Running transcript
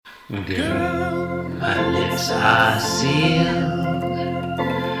Girl, my lips are sealed.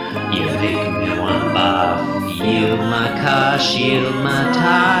 You make me want barf. Yield my car, shield my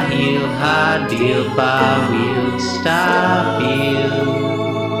tie, heel, high deal, bar wheel, stop you.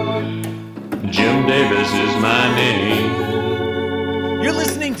 Jim Davis is my name. You're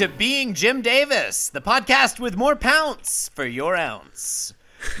listening to Being Jim Davis, the podcast with more pounce for your ounce.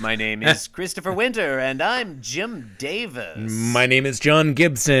 My name is Christopher Winter, and I'm Jim Davis. My name is John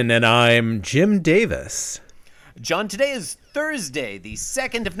Gibson, and I'm Jim Davis. John, today is Thursday, the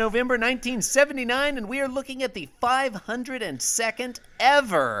 2nd of November, 1979, and we are looking at the 502nd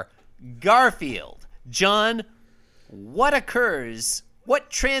ever Garfield. John, what occurs,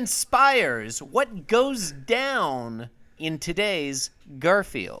 what transpires, what goes down in today's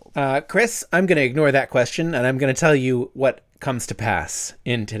Garfield? Chris, I'm going to ignore that question, and I'm going to tell you what comes to pass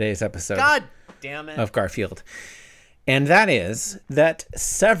in today's episode God damn it. of Garfield. And that is that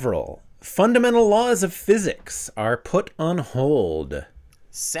several fundamental laws of physics are put on hold.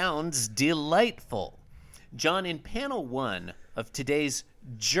 Sounds delightful. John, in panel 1 of today's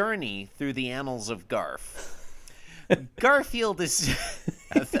journey through the annals of Garf, Garfield is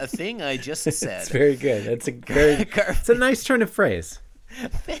a thing I just said. It's very good. It's a nice turn of phrase.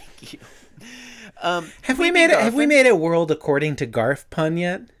 Thank you. Have we made a world according to Garf pun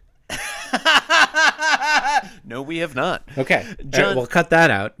yet? No, we have not. Okay. John, we'll cut that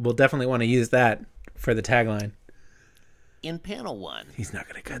out. We'll definitely want to use that for the tagline. in panel 1, He's not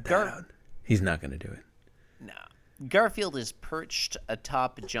going to cut that out. He's not going to do it. no. Garfield is perched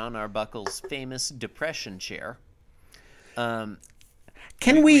atop John Arbuckle's famous depression chair. Can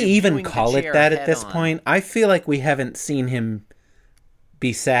we we're even viewing the call it chair that at head this on. point? I feel like we haven't seen him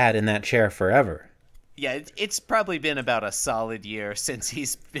be sad in that chair forever. Yeah, it's probably been about a solid year since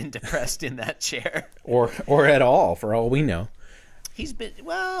he's been depressed in that chair. Or at all, for all we know. He's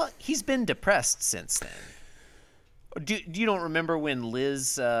been depressed since then. Do you don't remember when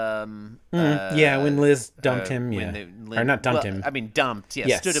Liz? When Liz dumped him, yeah. Or not dumped him. I mean, dumped. Yeah,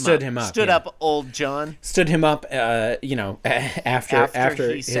 Yeah, stood him up. Stood yeah. up, old John. Stood him up, after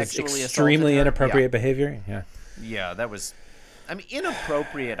he his sexually extremely assaulted her. inappropriate Yeah. behavior. Yeah. Yeah, that was. I mean,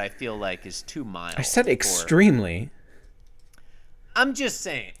 inappropriate. I feel like is too mild. I said for- extremely. I'm just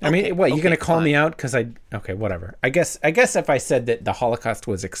saying. I mean, what, you going to call fine. me out? Because okay, whatever. I guess if I said that the Holocaust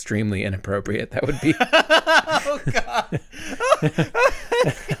was extremely inappropriate, that would be... Oh God.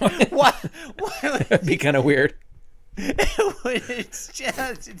 Why? that'd be kind of weird. It's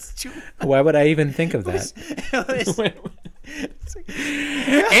too. Why would I even think of that? It's like,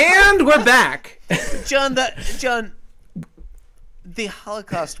 And we're back. John, the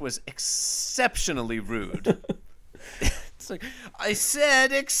Holocaust was exceptionally rude. It's like, I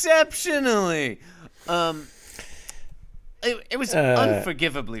said exceptionally. It was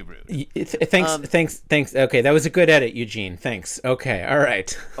unforgivably rude. Thanks. Okay, that was a good edit, Eugene. Thanks. Okay, all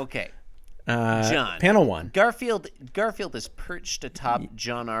right. Okay, John. Panel 1. Garfield is perched atop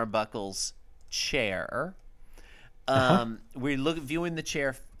John Arbuckle's chair. We're viewing the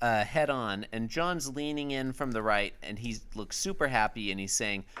chair head on, and John's leaning in from the right, and he looks super happy, and he's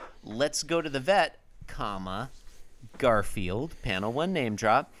saying, "Let's go to the vet, comma, Garfield." Panel 1 name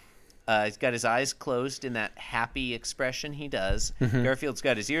drop. He's got his eyes closed in that happy expression he does. Mm-hmm. Garfield's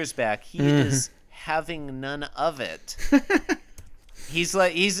got his ears back. He is having none of it. He's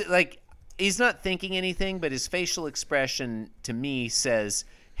not thinking anything, but his facial expression to me says,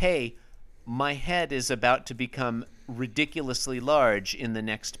 "Hey, my head is about to become ridiculously large in the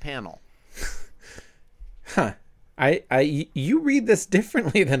next panel." Huh. You read this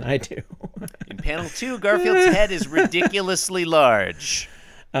differently than I do. In panel 2, Garfield's head is ridiculously large.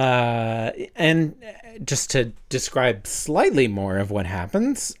 And just to describe slightly more of what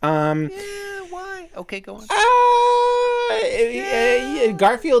happens, Yeah, why? Okay, go on.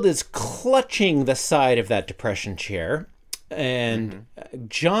 Garfield is clutching the side of that depression chair, and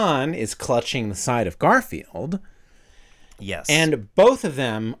John is clutching the side of Garfield. Yes. And both of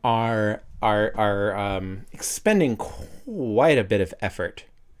them are expending quite a bit of effort.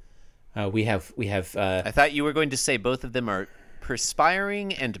 We have. I thought you were going to say both of them are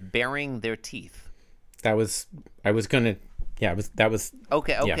perspiring and baring their teeth. I was gonna. Yeah, that was.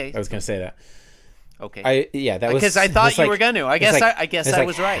 Okay. Yeah, I was gonna say that. Okay. That was because I thought you like- were going to. I it's guess like- I guess it's I like,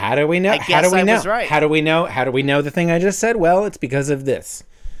 was right. How do we know? I How do guess we I know? was right. How do we know? How do we know the thing I just said? Well, it's because of this.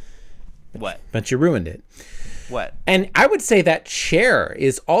 What? But you ruined it. What? And I would say that chair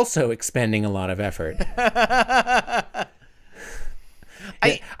is also expending a lot of effort.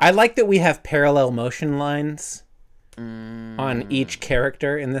 I like that we have parallel motion lines on each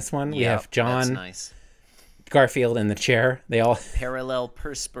character in this one. We have John That's nice. Garfield in the chair. They all Parallel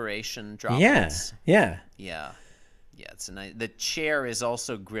perspiration yeah, droplets. yeah, Yeah. Yeah, it's a nice. The chair is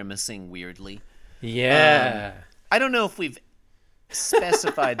also grimacing weirdly. yeah. I don't know if we've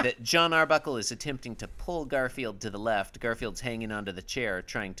specified that John Arbuckle is attempting to pull Garfield to the left. Garfield's hanging onto the chair,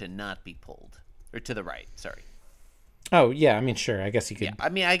 trying to not be pulled. Or to the right, sorry. Oh yeah, I mean sure. I guess you could. Yeah, I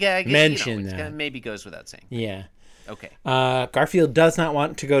mean, I guess mention it that. kinda maybe goes without saying. Yeah. Okay. Garfield does not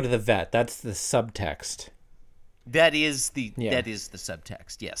want to go to the vet. That's the subtext. That is the Yeah.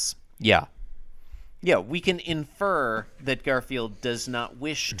 subtext, yes. Yeah. Yeah, we can infer that Garfield does not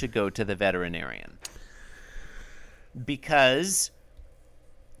wish to go to the veterinarian because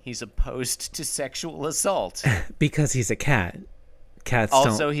he's opposed to sexual assault. Because he's a cat. Cats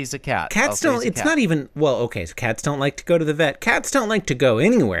Also, don't. he's a cat. Cats Also, don't. he's a It's cat. not even. Well, okay. So cats don't like to go to the vet. Cats don't like to go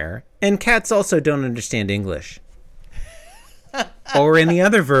anywhere, and cats also don't understand English or any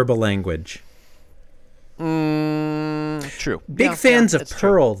other verbal language. True. Big Yeah, fans yeah, of that's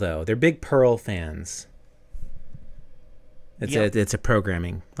true. Pearl, though. They're big Pearl fans. It's Yeah. a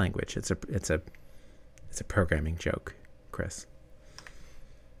programming language. It's a programming joke, Chris.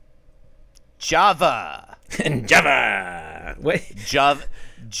 Java. And Java. Wait, Java.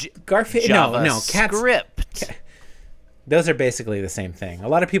 Garfield. No, cats. Script. Those are basically the same thing. A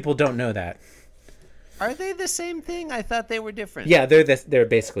lot of people don't know that. Are they the same thing? I thought they were different. Yeah, they're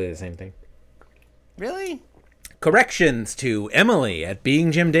basically the same thing. Really? Corrections to Emily at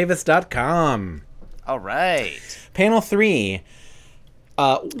beingjimdavis.com. All right. Panel 3.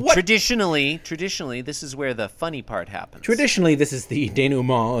 What? Traditionally, this is where the funny part happens. Traditionally, this is the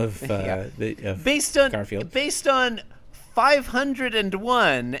denouement of, Yeah. of based on Garfield.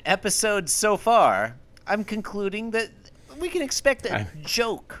 501 episodes so far, I'm concluding that we can expect a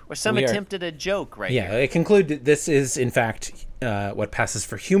joke or some we are- attempt at a joke right Yeah, here. I conclude that this is, in fact, what passes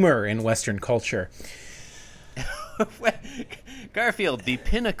for humor in Western culture. Garfield, the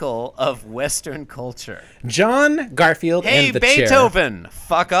pinnacle of Western culture. John Garfield Hey, and the chair. Beethoven,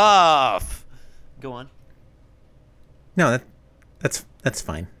 fuck off. Go on. No, that's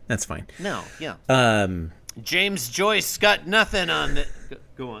fine. That's fine. No, yeah. Um, James Joyce got nothing on the.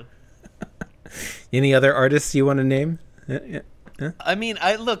 Go on. any other artists you want to name? I mean,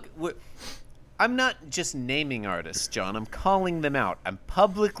 I'm not just naming artists, John. I'm calling them out. I'm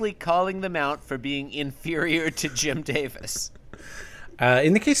publicly calling them out for being inferior to Jim Davis.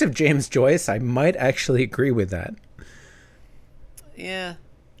 In the case of James Joyce, I might actually agree with that. Yeah,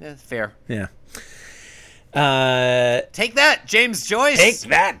 fair. Yeah. Take that, James Joyce. Take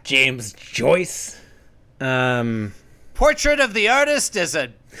that, James Joyce. Portrait of the artist as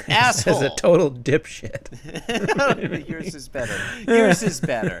a asshole. As a total dipshit. Yours is better. Yours is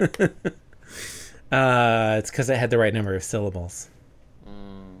better. It's because it had the right number of syllables.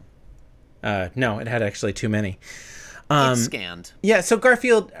 No, it had actually too many. It's scanned. Yeah, so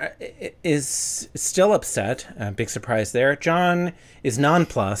Garfield is still upset. Big surprise there. John is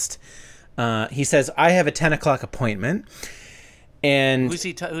nonplussed. He says, I have a 10 o'clock appointment. And Who's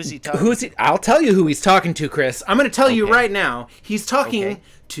he talking? I'll tell you who he's talking to, Chris. I'm going to tell you Okay. right now. He's talking Okay.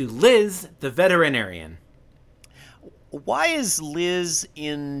 to Liz, the veterinarian. Why is Liz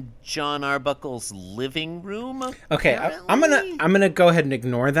in John Arbuckle's living room? Okay, I'm apparently? gonna go ahead and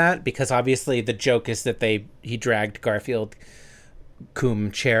ignore that because obviously the joke is that he dragged Garfield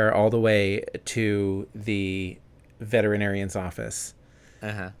cum chair all the way to the veterinarian's office.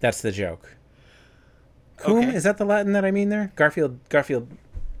 Uh-huh. That's the joke. Cum, Okay. is that the Latin that I mean there? Garfield.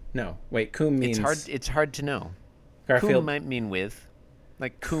 No, wait. Cum means It's hard to know. Garfield. Cum might mean with,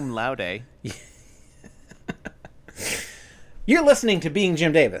 like cum laude. You're listening to Being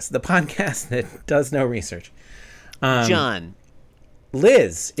Jim Davis, the podcast that does no research. John.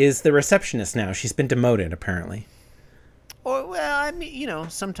 Liz is the receptionist now. She's been demoted, apparently. Or well, I mean,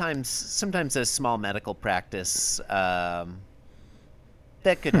 sometimes a small medical practice that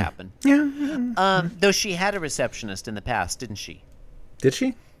could happen. Yeah. Though she had a receptionist in the past, didn't she? Did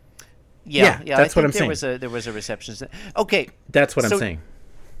she? Yeah, Yeah, that's I what I'm think saying. There was a receptionist. Okay, That's what So- I'm saying.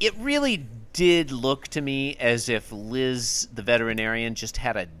 it really did look to me as if Liz, the veterinarian, just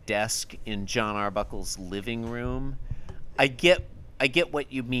had a desk in John Arbuckle's living room. I get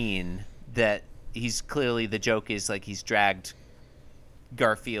what you mean, that he's clearly, the joke is like he's dragged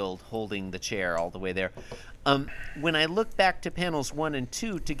Garfield holding the chair all the way there. When I look back to panels 1 and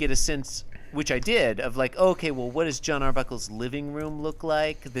 2 to get a sense, which I did, of like, okay, well, what does John Arbuckle's living room look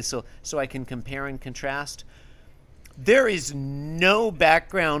like? So I can compare and contrast. There is no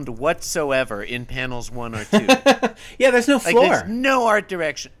background whatsoever in panels 1 or 2. Yeah, there's no Like, floor. there's no art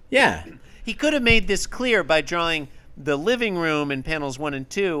direction. Yeah. He could have made this clear by drawing the living room in panels 1 and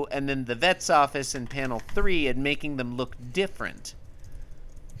 2, and then the vet's office in panel 3, and making them look different.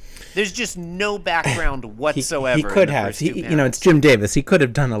 There's just no background whatsoever. He could in the have. first two You know, panels. it's Jim Davis. He could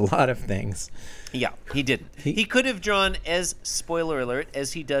have done a lot of things. Yeah, he didn't. He could have drawn, as spoiler alert,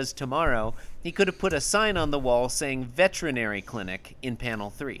 as he does tomorrow. He could have put a sign on the wall saying veterinary clinic in panel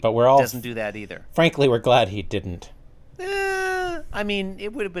 3. But we're all doesn't do that either. Frankly, we're glad he didn't. I mean,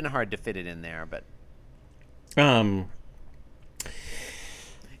 it would have been hard to fit it in there, but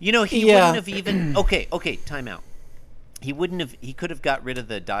you know, he Yeah. wouldn't have even. Okay, time out. He wouldn't have. He could have got rid of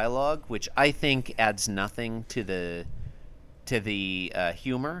the dialogue, which I think adds nothing to the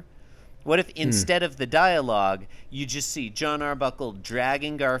humor. What if instead of the dialogue, you just see John Arbuckle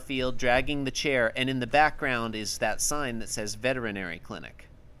dragging Garfield, dragging the chair, and in the background is that sign that says veterinary clinic?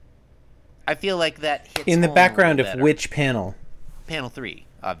 I feel like that hits in the home a background little of better. which panel? Panel 3,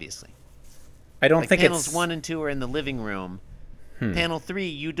 obviously. I don't Like think panels it's 1 and 2 are in the living room. Panel 3,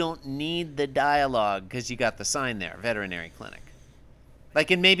 you don't need the dialogue because you got the sign there, veterinary clinic. Like,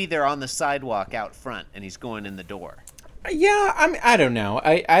 and maybe they're on the sidewalk out front, and he's going in the door. Yeah, I don't know.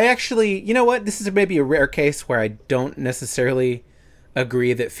 I actually, you know what? This is maybe a rare case where I don't necessarily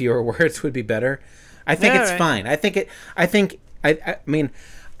agree that fewer words would be better. I think Yeah, it's right. fine. I mean,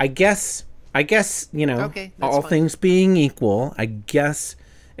 I guess, you know, Okay, that's all fine. things being equal, I guess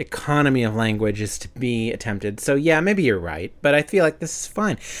economy of language is to be attempted. So yeah, maybe you're right, but I feel like this is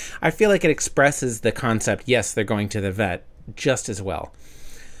fine. I feel like it expresses the concept, yes, they're going to the vet, just as well.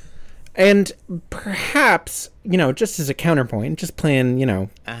 And perhaps, you know, just as a counterpoint, just playing, you know,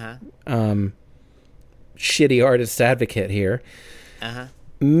 shitty artist advocate here,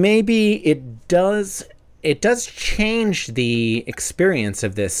 maybe it does change the experience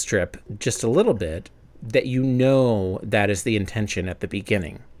of this strip just a little bit, that you know that is the intention at the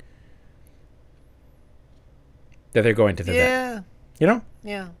beginning, that they're going to the vet. Yeah, You know?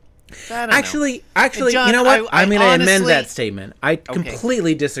 yeah. I don't know. Actually, John, you know what? I I'm going to amend honestly- that statement. I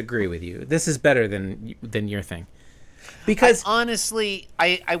completely disagree with you. This is better than your thing. Because Honestly,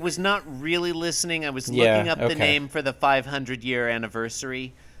 I was not really listening. I was Yeah, looking up the okay. name for the 500-year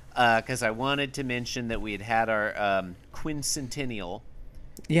anniversary because I wanted to mention that we had our quincentennial.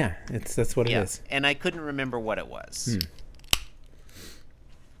 yeah, that's what it Yeah, is. and I couldn't remember what it was.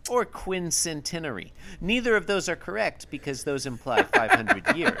 Or quincentenary. Neither of those are correct because those imply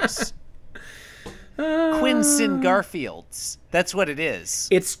 500 years. Quincen Garfields. That's what it is.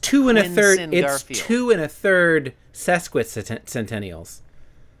 It's 2 1/3. Quincy It's Garfield. 2 1/3 sesquicentennials.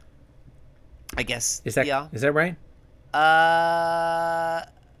 I guess. Is that Yeah. right?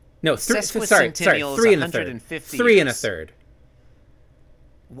 No, sorry, Sesquicentennial is 3 1/3. 150 3 years. 1/3.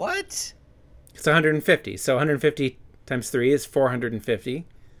 What? It's 150. So 150 times 3 is 450.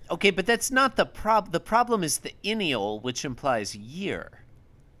 Okay, but that's not the problem. The problem is the ennial, which implies year.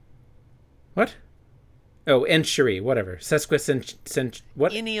 What? Oh, enchery, whatever. Sesquicent,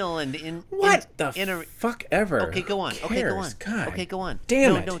 what? Ennial and What the fuck ever? Okay, go on. Who Okay, go on. cares? God. Okay, go on.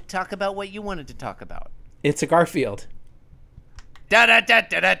 Damn no, it. No, talk about what you wanted to talk about. It's a Garfield. Da da da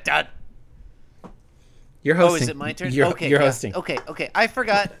da da da. You're Oh, hosting. is it my turn? You're okay, you're yeah. hosting. Okay. I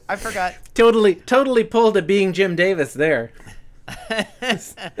forgot. Totally pulled a being Jim Davis there.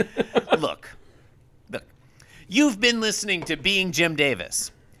 Look. You've been listening to Being Jim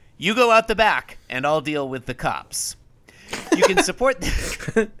Davis. You go out the back, and I'll deal with the cops. You can support.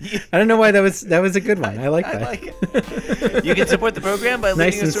 I don't know why that was a good one. I like that. I like it. You can support the program by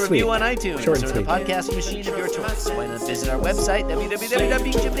Nice leaving us a and review sweet. on iTunes Short or and the sweet. podcast machine of your choice. Why not visit our website,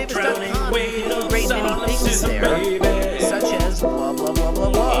 www.beingjimdavis.com. You can do a great many things there, such as blah, blah, blah, blah,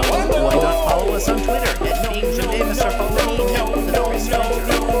 blah. Why not follow us on Twitter @beingjimdavis or follow me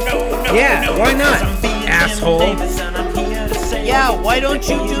 @TheChris Yeah, why not, asshole? Yeah, why don't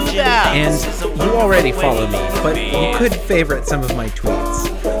you do that? And you already follow me, but you could favorite some of my tweets.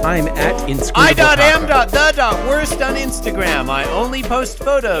 I'm at inscrutable. I.am.the.worst on Instagram. I only post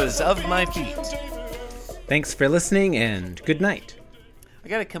photos of my feet. Thanks for listening, and good night. I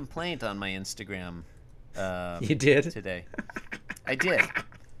got a complaint on my Instagram You did? today. I did.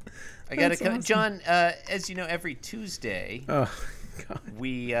 I got That's a awesome. John. As you know, every Tuesday Oh, God.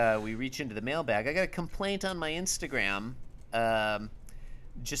 we reach into the mailbag. I got a complaint on my Instagram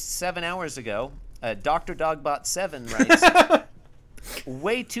just 7 hours ago. Dr. Dogbot7 writes,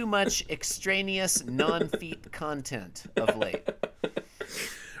 way too much extraneous non-feet content of late.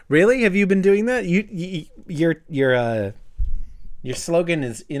 Really? Have you been doing that? Your slogan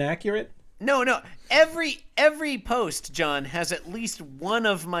is inaccurate? No. Every post, John, has at least one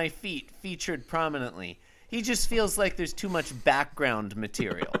of my feet featured prominently. He just feels like there's too much background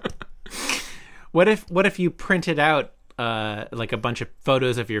material. What if you printed out like a bunch of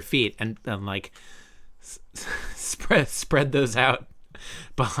photos of your feet and like spread those out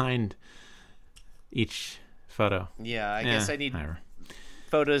behind each photo? Yeah, I guess I need whatever.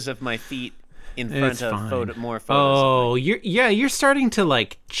 photos of my feet in It's front of fine. more photos. Oh, you're starting to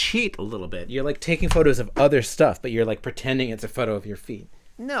like cheat a little bit. You're like taking photos of other stuff, but you're like pretending it's a photo of your feet.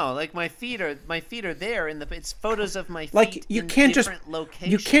 No, like my feet are there it's photos of my feet Like you in can't just different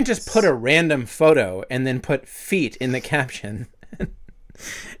locations. you can't just put a random photo and then put feet in the caption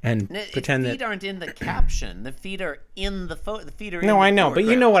and pretend feet that. aren't in the caption. The feet are in the photo. The feet are in No, the I know, but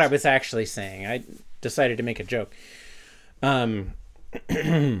you know what I foreground. was actually saying. I decided to make a joke.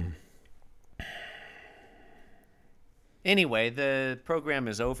 Anyway, the program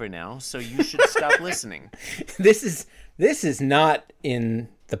is over now, so you should stop listening. This is not in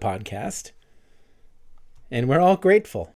the podcast, and we're all grateful.